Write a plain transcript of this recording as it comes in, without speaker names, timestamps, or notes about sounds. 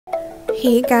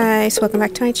Hey guys, welcome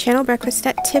back to my channel, Breakfast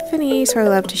at Tiffany's, where I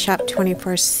love to shop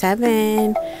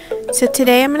 24/7. So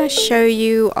today I'm going to show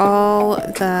you all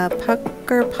the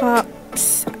pucker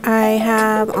pops I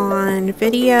have on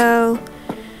video.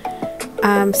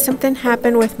 Something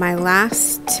happened with my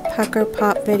last pucker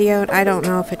pop video, and I don't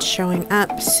know if it's showing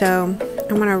up, so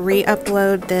I'm going to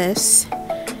re-upload this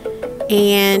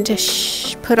and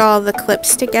put all the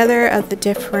clips together of the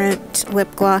different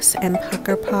lip gloss and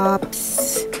pucker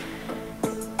pops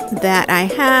that I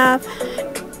have.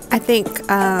 I think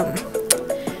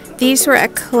these were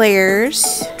at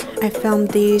Claire's. I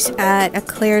filmed these at a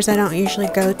Claire's I don't usually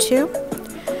go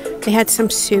to. They had some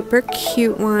super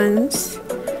cute ones.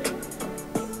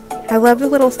 I love the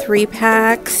little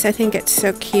 3-packs. I think it's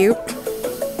so cute.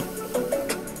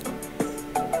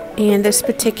 And this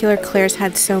particular Claire's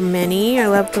had so many. I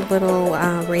love the little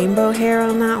rainbow hair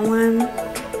on that one.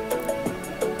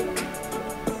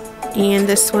 And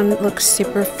this one looks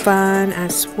super fun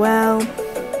as well.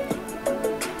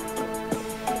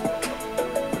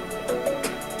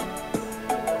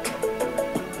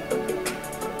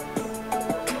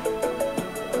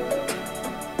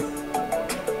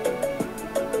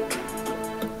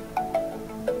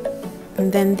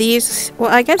 And then these, well,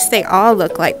 I guess they all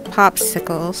look like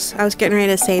popsicles. I was getting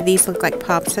ready to say these look like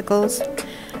popsicles,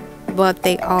 but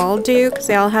they all do, because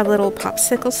they all have little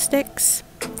popsicle sticks.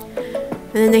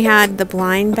 And then they had the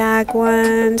blind bag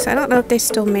ones. I don't know if they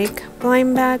still make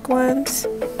blind bag ones.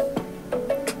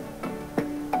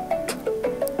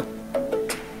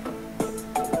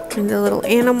 And the little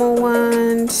animal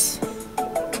ones.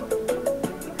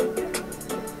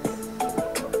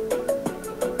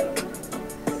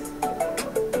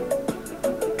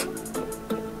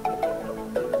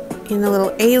 And the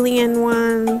little alien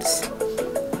ones.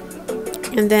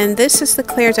 And then this is the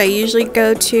Claire's I usually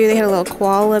go to. They had a little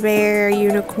koala bear,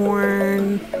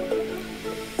 unicorn,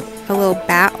 a little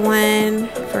bat one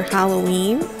for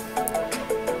Halloween.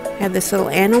 Had this little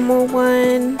animal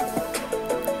one.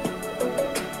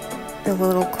 The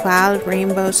little cloud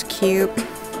rainbow's cute.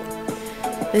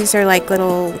 These are like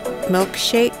little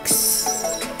milkshakes.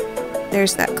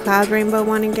 There's that cloud rainbow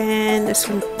one again. This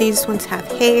one, these ones have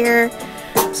hair.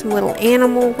 Some little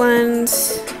animal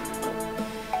ones.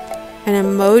 An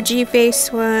emoji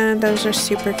face one. Those are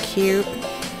super cute.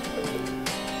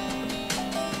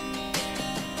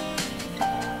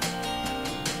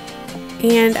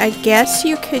 And I guess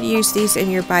you could use these in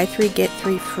your buy 3 get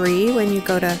 3 free when you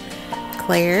go to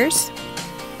Claire's.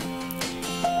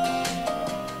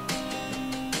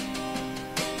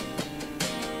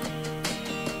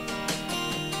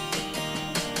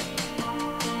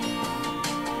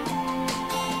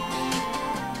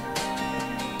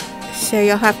 So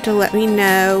you'll have to let me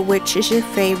know which is your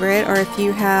favorite, or if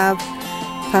you have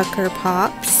pucker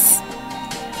pops.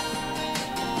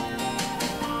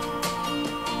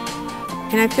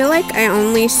 And I feel like I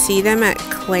only see them at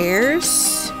Claire's.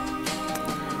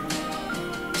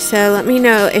 So let me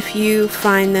know if you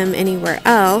find them anywhere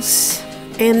else.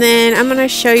 And then I'm going to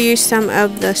show you some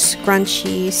of the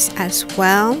scrunchies as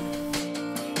well.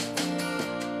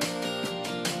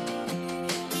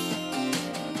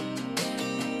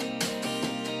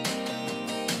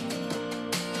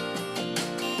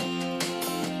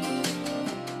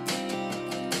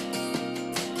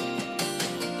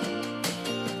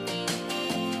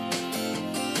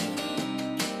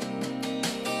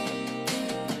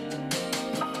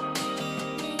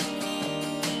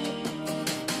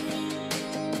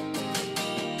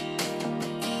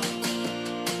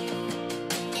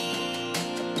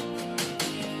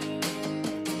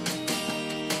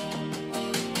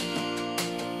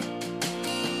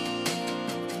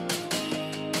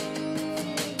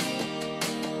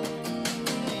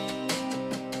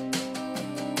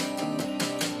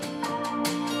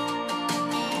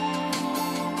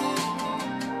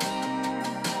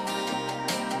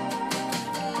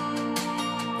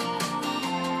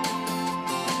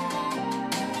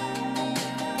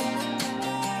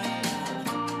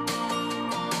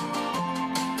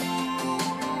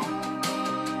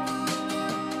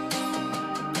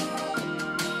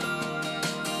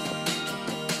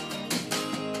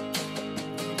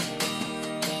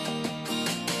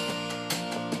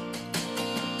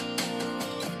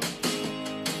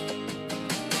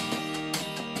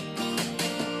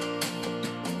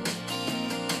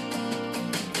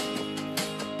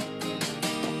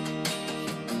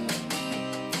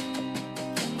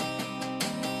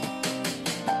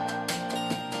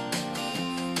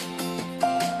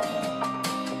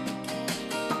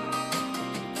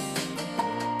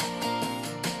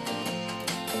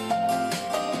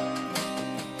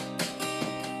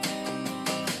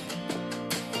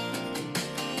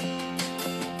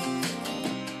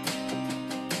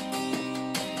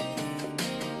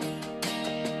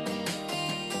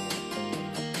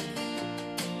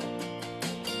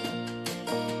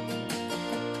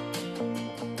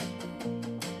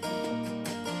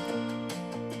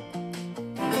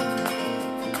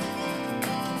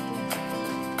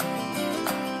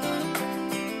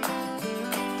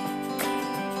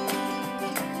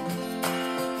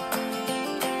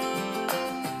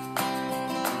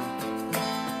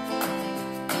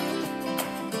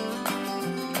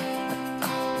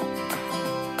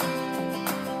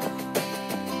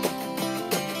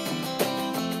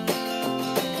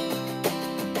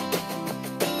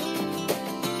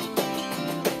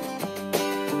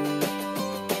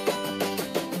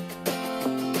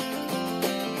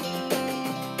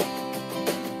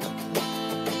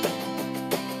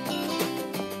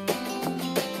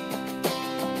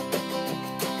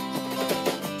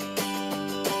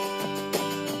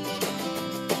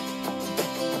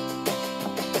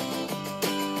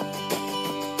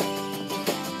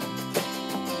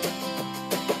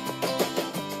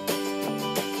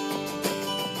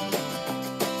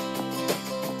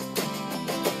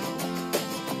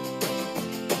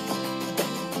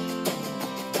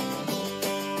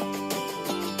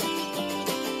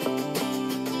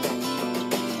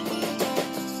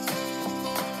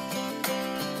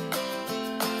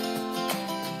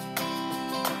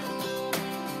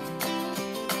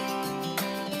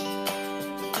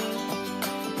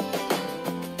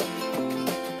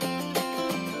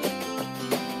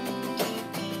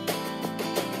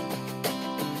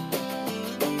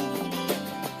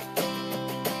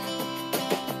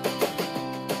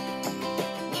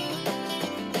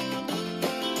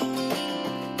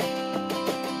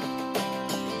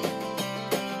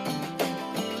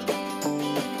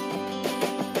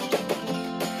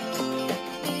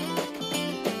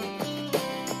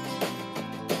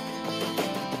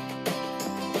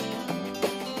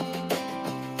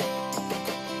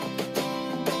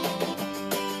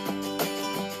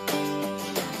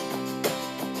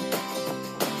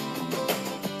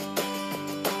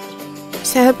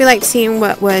 So I hope you liked seeing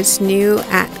what was new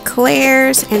at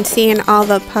Claire's and seeing all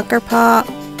the Pucker Pop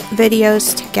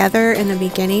videos together in the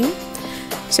beginning.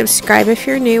 Subscribe if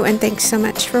you're new, and thanks so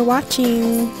much for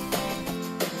watching.